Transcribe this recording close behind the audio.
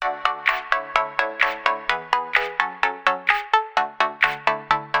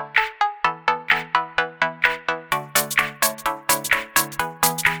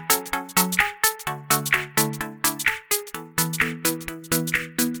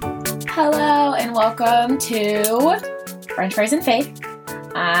Hello and welcome to French Fries and Faith.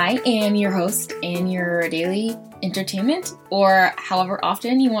 I am your host and your daily entertainment, or however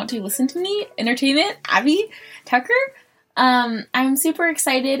often you want to listen to me, entertainment, Abby Tucker. I'm super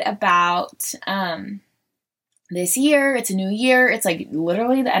excited about this year. It's a new year. It's like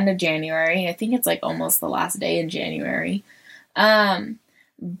literally the end of January. I think it's like almost the last day in January.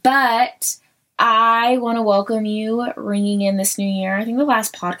 But I want to welcome you ringing in this new year. I think the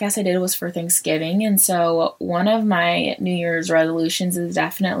last podcast I did was for Thanksgiving. And so one of my New Year's resolutions is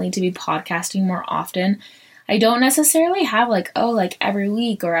definitely to be podcasting more often. I don't necessarily have like every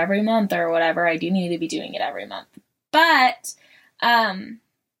week or every month or whatever. I do need to be doing it every month. But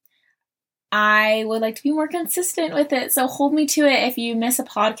I would like to be more consistent with it. So hold me to it if you miss a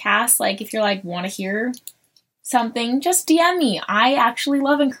podcast. Like if you're like, want to hear something, just DM me. I actually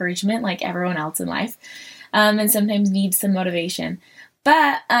love encouragement like everyone else in life, and sometimes need some motivation.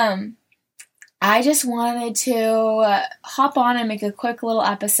 But I just wanted to hop on and make a quick little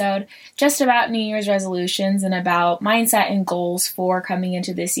episode just about New Year's resolutions and about mindset and goals for coming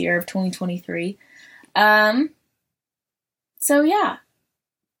into this year of 2023. So yeah,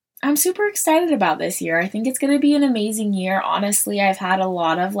 I'm super excited about this year. I think it's going to be an amazing year. Honestly, I've had a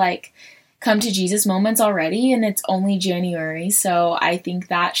lot of come to Jesus moments already, and it's only January, so I think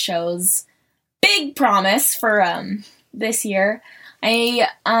that shows big promise for this year. I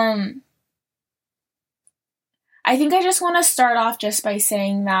think I just want to start off just by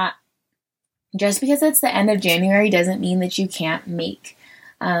saying that just because it's the end of January doesn't mean that you can't make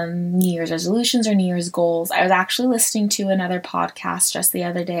New Year's resolutions or New Year's goals. I was actually listening to another podcast just the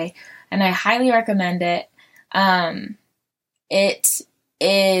other day, and I highly recommend it. It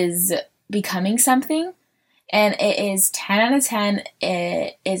is Becoming Something, and it is 10 out of 10.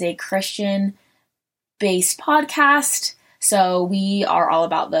 It is a Christian-based podcast, so we are all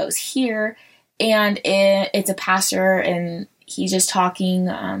about those here, and it's a pastor, and he's just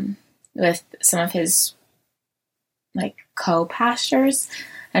talking with some of his co-pastors.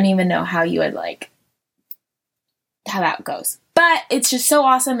 I don't even know how you would how that goes, but it's just so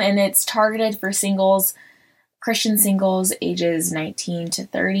awesome, and it's targeted for singles. Christian singles ages 19 to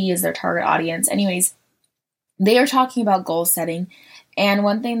 30 is their target audience. Anyways, they are talking about goal setting. And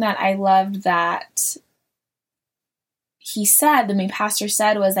one thing that I loved that he said, the main pastor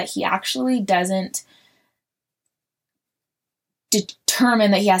said, was that he actually doesn't determine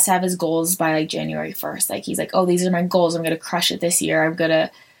that he has to have his goals by January 1st. He's like, oh, these are my goals. I'm going to crush it this year.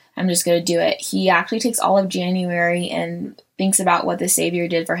 I'm just going to do it. He actually takes all of January and thinks about what the Savior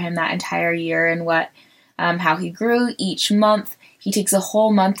did for him that entire year and how he grew each month. He takes a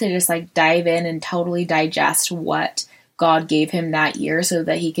whole month to just dive in and totally digest what God gave him that year so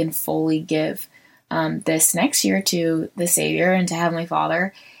that he can fully give this next year to the Savior and to Heavenly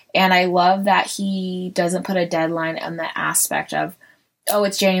Father. And I love that he doesn't put a deadline on the aspect of, oh,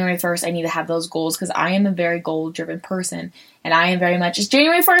 it's January 1st, I need to have those goals, because I am a very goal-driven person, and I am very much, it's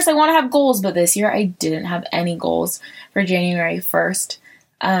January 1st, I want to have goals, but this year I didn't have any goals for January 1st.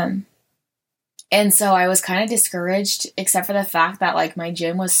 And so I was kind of discouraged, except for the fact that my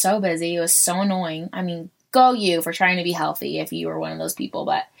gym was so busy. It was so annoying. I mean, go you for trying to be healthy if you were one of those people,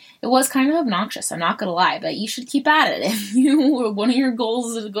 but it was kind of obnoxious. I'm not going to lie, but you should keep at it. If one of your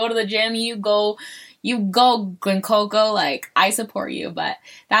goals is to go to the gym, you go, Glen Coco, I support you. But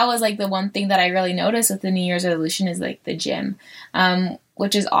that was the one thing that I really noticed with the New Year's resolution is the gym,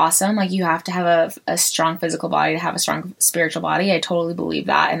 which is awesome. You have to have a strong physical body to have a strong spiritual body. I totally believe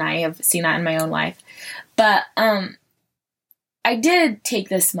that, and I have seen that in my own life. But I did take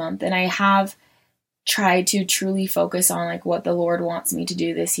this month, and I have tried to truly focus on what the Lord wants me to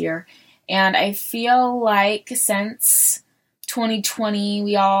do this year. And I feel since 2020,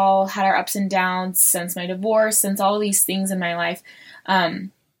 we all had our ups and downs, since my divorce, since all of these things in my life.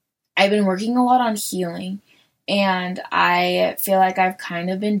 I've been working a lot on healing. And I feel like I've kind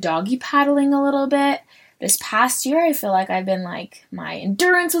of been doggy paddling a little bit. This past year, I feel like I've been my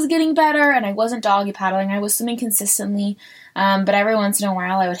endurance was getting better, and I wasn't doggy paddling. I was swimming consistently, but every once in a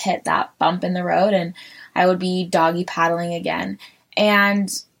while I would hit that bump in the road and I would be doggy paddling again.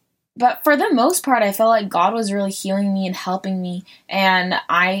 But for the most part, I felt like God was really healing me and helping me, and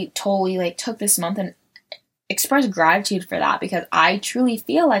I totally took this month and express gratitude for that, because I truly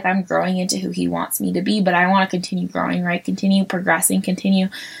feel like I'm growing into who He wants me to be, but I want to continue growing, right? Continue progressing, continuing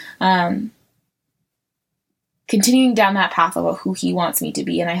down that path of who He wants me to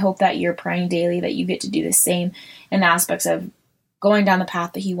be. And I hope that you're praying daily that you get to do the same in aspects of going down the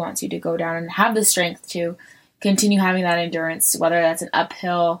path that He wants you to go down, and have the strength to continue having that endurance, whether that's an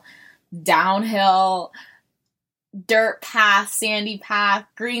uphill, downhill, dirt path, sandy path,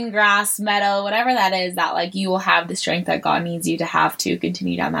 green grass, meadow, whatever that is, that like you will have the strength that God needs you to have to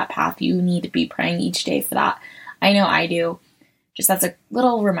continue down that path. You need to be praying each day for that. I know I do. Just that's a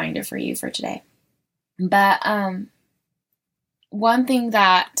little reminder for you for today. But one thing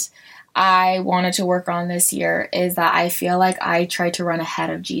that I wanted to work on this year is that I feel like I try to run ahead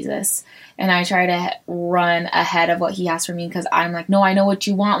of Jesus, and I try to run ahead of what he has for me, because I'm like, no, I know what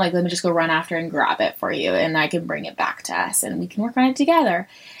you want. Like, let me just go run after and grab it for you, and I can bring it back to us, and we can work on it together.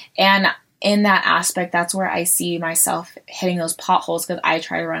 And in that aspect, that's where I see myself hitting those potholes, because I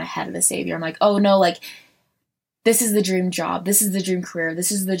try to run ahead of the Savior. I'm like, oh no, like, this is the dream job. This is the dream career.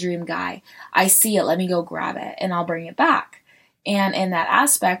 This is the dream guy. I see it. Let me go grab it, and I'll bring it back. And in that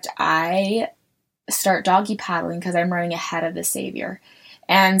aspect, I start doggy paddling because I'm running ahead of the Savior.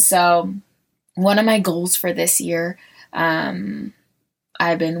 And so one of my goals for this year,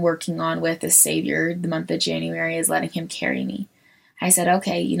 I've been working on with the Savior the month of January, is letting him carry me. I said,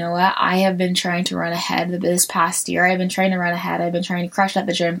 okay, you know what? I have been trying to run ahead this past year. I've been trying to run ahead. I've been trying to crush it at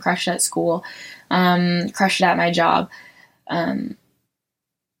the gym, crush it at school, crush it at my job.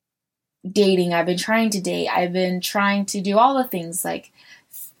 Dating, I've been trying to date. I've been trying to do all the things like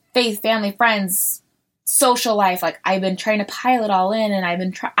faith, family, friends, social life. Like, I've been trying to pile it all in, and I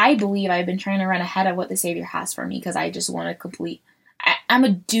believe I've been trying to run ahead of what the Savior has for me, because I just want to complete. I'm a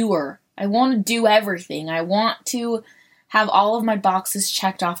doer. I want to do everything. I want to have all of my boxes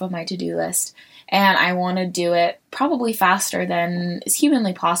checked off of my to-do list, and I want to do it probably faster than is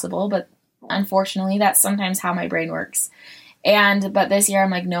humanly possible, but unfortunately, that's sometimes how my brain works. But this year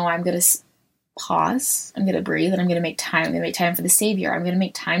I'm like, no, I'm going to pause. I'm going to breathe, and I'm going to make time. I'm going to make time for the Savior. I'm going to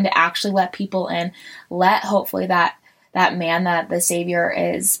make time to actually let people in. Let, hopefully, that man that the Savior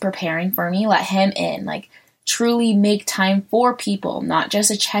is preparing for me, let him in. Like, truly make time for people, not just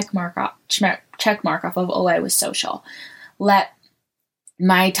a check mark off of, oh, I was social. Let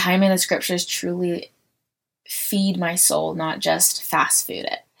my time in the scriptures truly feed my soul, not just fast food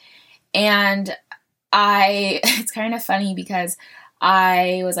it. And it's kind of funny, because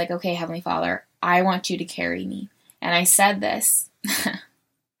I was like, okay, Heavenly Father, I want you to carry me. And I said this,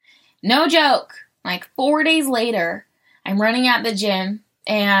 no joke, like 4 days later, I'm running at the gym.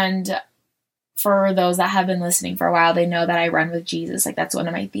 And for those that have been listening for a while, they know that I run with Jesus. Like, that's one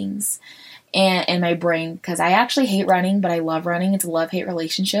of my things and in my brain, because I actually hate running, but I love running. It's a love-hate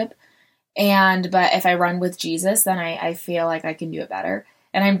relationship. But if I run with Jesus, then I feel like I can do it better.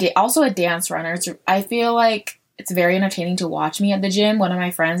 And I'm also a dance runner. I feel like it's very entertaining to watch me at the gym. One of my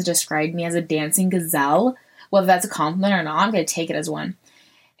friends described me as a dancing gazelle. Whether that's a compliment or not, I'm going to take it as one.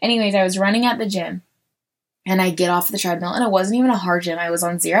 Anyways, I was running at the gym, and I get off the treadmill, and it wasn't even a hard gym. I was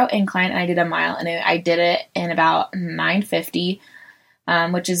on 0 incline, and I did a mile, and I did it in about 9:50,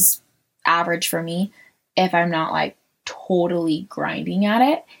 which is average for me if I'm not like totally grinding at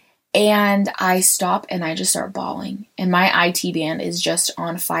it. And I stop, and I just start bawling. And my IT band is just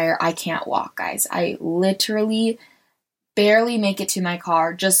on fire. I can't walk, guys. I literally barely make it to my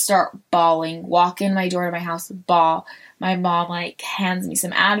car, just start bawling, walk in my door to my house, bawl. My mom like hands me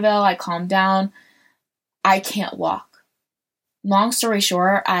some Advil. I calm down. I can't walk. Long story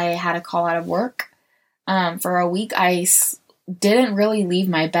short, I had a call out of work. For a week, I didn't really leave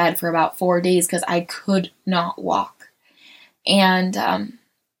my bed for about 4 days because I could not walk. And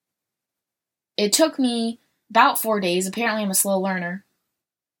it took me about 4 days, apparently I'm a slow learner,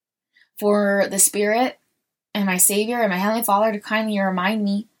 for the Spirit and my Savior and my Heavenly Father to kindly remind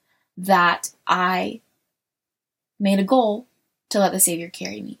me that I made a goal to let the Savior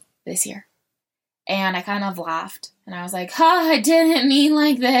carry me this year. And I kind of laughed, and I was like, I didn't mean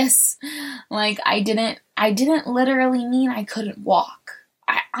like this. Like, I didn't literally mean I couldn't walk.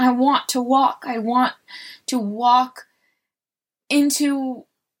 I want to walk. I want to walk into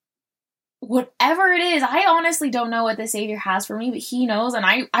whatever it is. I honestly don't know what the Savior has for me, but He knows. And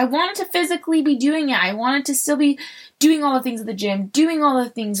I wanted to physically be doing it. I wanted to still be doing all the things at the gym, doing all the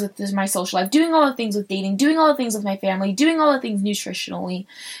things with my social life, doing all the things with dating, doing all the things with my family, doing all the things nutritionally,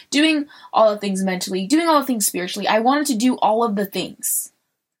 doing all the things mentally, doing all the things spiritually. I wanted to do all of the things.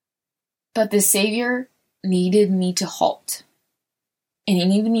 But the Savior needed me to halt. And He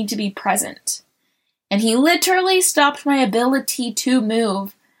needed me to be present. And He literally stopped my ability to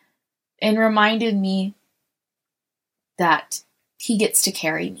move and reminded me that He gets to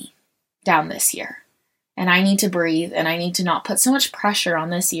carry me down this year. And I need to breathe, and I need to not put so much pressure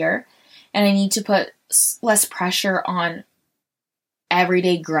on this year, and I need to put less pressure on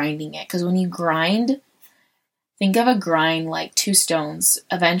everyday grinding it. Because when you grind, think of a grind like 2 stones.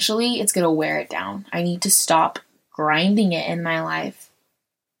 Eventually, it's going to wear it down. I need to stop grinding it in my life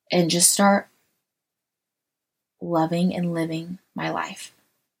and just start loving and living my life.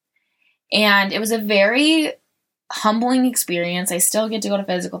 And it was a very humbling experience. I still get to go to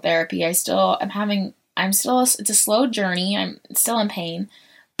physical therapy. it's a slow journey. I'm still in pain,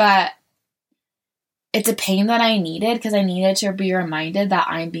 but it's a pain that I needed because I needed to be reminded that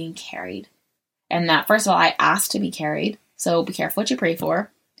I'm being carried. And that, first of all, I asked to be carried. So be careful what you pray for.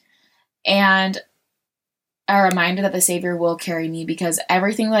 And a reminder that the Savior will carry me, because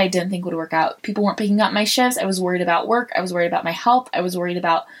everything that I didn't think would work out, people weren't picking up my shifts. I was worried about work. I was worried about my health. I was worried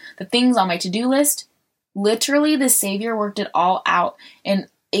about the things on my to-do list. Literally, the Savior worked it all out. And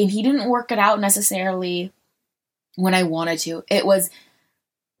he didn't work it out necessarily when I wanted to. It was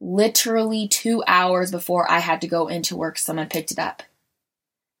literally 2 hours before I had to go into work, someone picked it up.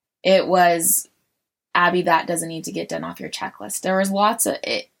 It was, Abby, that doesn't need to get done off your checklist. There was lots of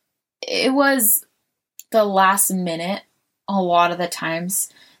it. It was the last minute a lot of the times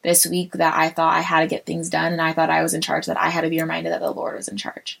this week that I thought I had to get things done, and I thought I was in charge, that I had to be reminded that the Lord was in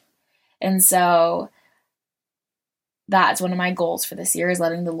charge. And so that's one of my goals for this year, is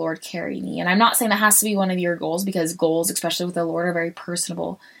letting the Lord carry me. And I'm not saying that has to be one of your goals, because goals, especially with the Lord, are very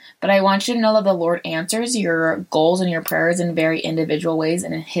personable. But I want you to know that the Lord answers your goals and your prayers in very individual ways,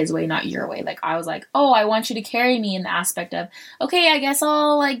 and in his way, not your way. Like, I was like, oh, I want you to carry me in the aspect of, okay, I guess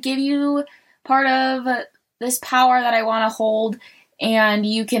I'll like give you part of this power that I want to hold, and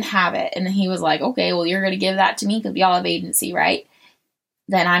you can have it. And he was like, okay, well, you're going to give that to me because we all have agency, right?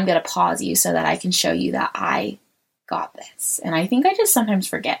 Then I'm going to pause you so that I can show you that I got this. And I think I just sometimes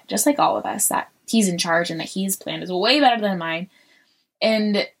forget, just like all of us, that he's in charge and that his plan is way better than mine.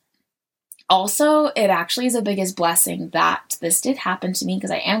 And also, it actually is the biggest blessing that this did happen to me,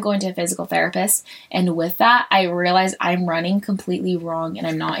 because I am going to a physical therapist. And with that, I realized I'm running completely wrong and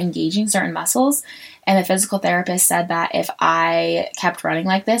I'm not engaging certain muscles. And the physical therapist said that if I kept running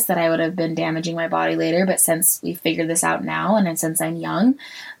like this, that I would have been damaging my body later. But since we figured this out now, and since I'm young,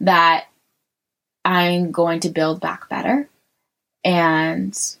 that I'm going to build back better.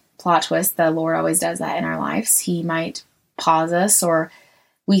 And plot twist, the Lord always does that in our lives. He might pause us, or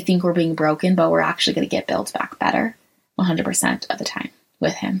we think we're being broken, but we're actually going to get built back better 100% of the time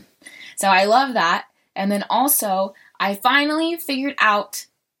with him. So I love that. And then also, I finally figured out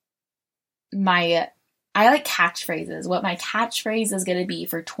I like catchphrases, what my catchphrase is going to be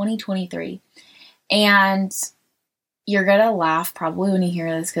for 2023. And you're going to laugh probably when you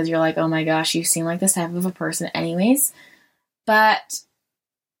hear this, because you're like, oh my gosh, you seem like this type of a person anyways. But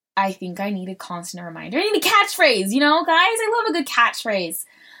I think I need a constant reminder. I need a catchphrase, guys. I love a good catchphrase.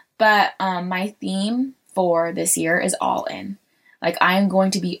 But my theme for this year is all in. Like, I am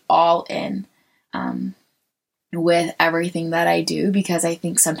going to be all in with everything that I do, because I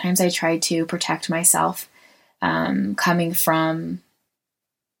think sometimes I try to protect myself coming from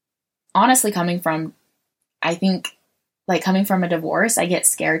a divorce. I get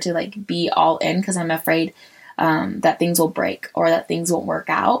scared to like be all in, because I'm afraid that things will break or that things won't work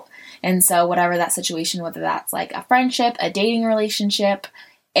out. And so whatever that situation, whether that's like a friendship, a dating relationship,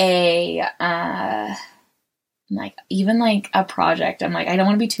 even like a project, I'm like, I don't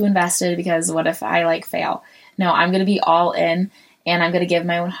want to be too invested, because what if I like fail? No, I'm going to be all in, and I'm going to give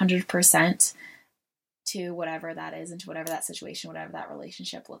my 100% to whatever that is, and to whatever that situation, whatever that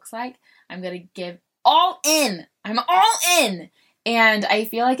relationship looks like. I'm going to give all in. I'm all in. And I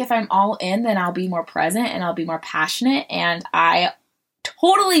feel like if I'm all in, then I'll be more present and I'll be more passionate. And I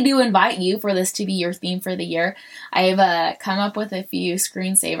totally do invite you for this to be your theme for the year. I've come up with a few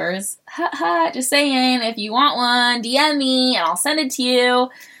screensavers. Just saying, if you want one, DM me and I'll send it to you.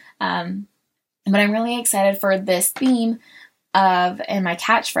 But I'm really excited for this theme and my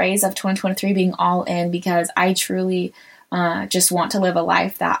catchphrase of 2023 being all in, because I truly just want to live a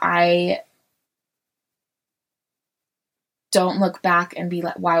life that I don't look back and be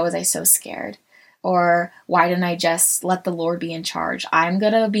like, why was I so scared? Or why didn't I just let the Lord be in charge? I'm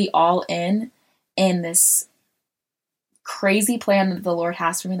going to be all in this crazy plan that the Lord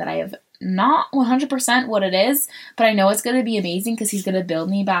has for me, that I have not 100% what it is, but I know it's going to be amazing, because he's going to build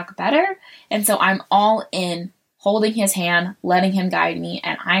me back better. And so I'm all in, holding his hand, letting him guide me.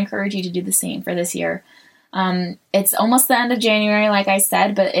 And I encourage you to do the same for this year. It's almost the end of January, like I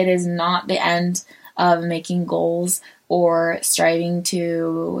said, but it is not the end of making goals or striving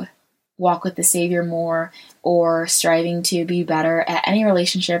to walk with the Savior more, or striving to be better at any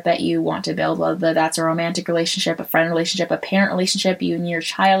relationship that you want to build, whether that's a romantic relationship, a friend relationship, a parent relationship, you and your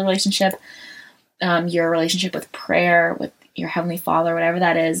child relationship, your relationship with prayer, with your Heavenly Father, whatever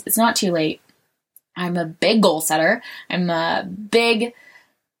that is. It's not too late. I'm a big goal setter. It's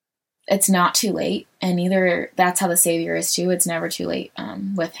not too late. And either that's how the Savior is too. It's never too late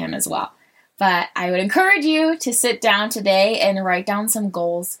with him as well. But I would encourage you to sit down today and write down some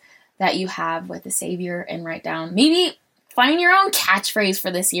goals that you have with the Savior, and write down, maybe find your own catchphrase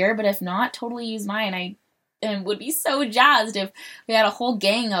for this year, but if not, totally use mine. I would be so jazzed if we had a whole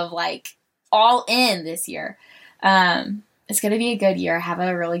gang of like all in this year. It's going to be a good year. I have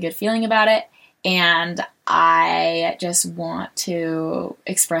a really good feeling about it. And I just want to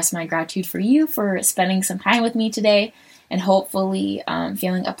express my gratitude for you for spending some time with me today, and hopefully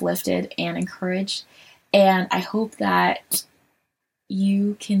feeling uplifted and encouraged. And I hope that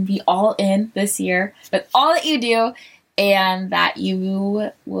you can be all in this year with all that you do, and that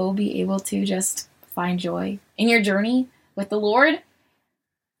you will be able to just find joy in your journey with the Lord.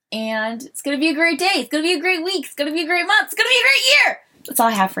 And it's going to be a great day. It's going to be a great week. It's going to be a great month. It's going to be a great year. That's all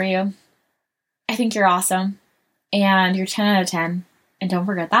I have for you. I think you're awesome. And you're 10 out of 10. And don't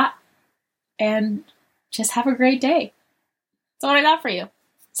forget that. And just have a great day. That's all I got for you.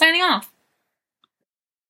 Signing off.